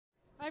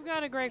I've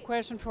got a great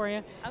question for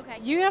you. Okay.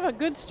 You have a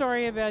good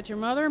story about your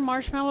mother,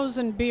 marshmallows,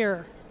 and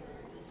beer.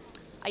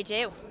 I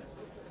do.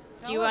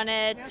 Do you Tell us. want to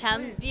Yes, tell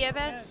please. me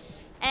about Yes.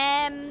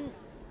 it?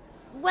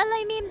 Well,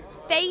 I mean,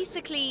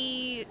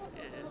 basically,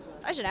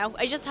 I don't know.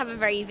 I just have a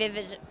very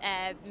vivid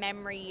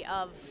memory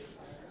of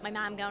my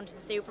mum going to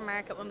the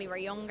supermarket when we were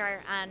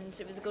younger, and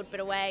it was a good bit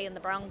away in the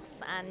Bronx,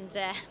 and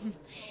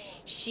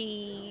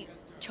she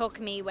took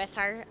me with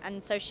her,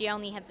 and so she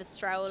only had the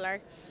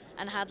stroller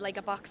and had like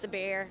a box of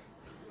beer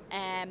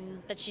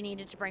that she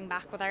needed to bring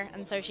back with her,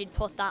 and so she'd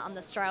put that on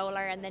the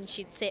stroller and then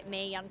she'd sit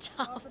me on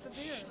top. With the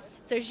beer.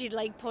 So she'd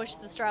like push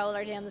the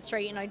stroller down the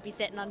street and I'd be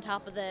sitting on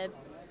top of the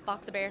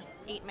box of beer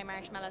eating my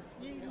marshmallows.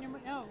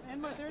 Oh,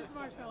 and there's the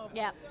marshmallow.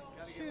 Yeah.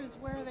 Shoes,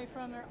 where are they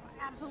from? They're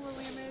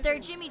absolutely amazing. They're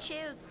Jimmy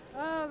Choo's.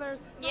 Oh, they're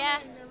stunning. Yeah.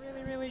 They're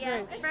really, really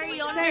Yeah, great. very Thank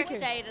you.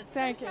 understated.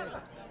 Thank you.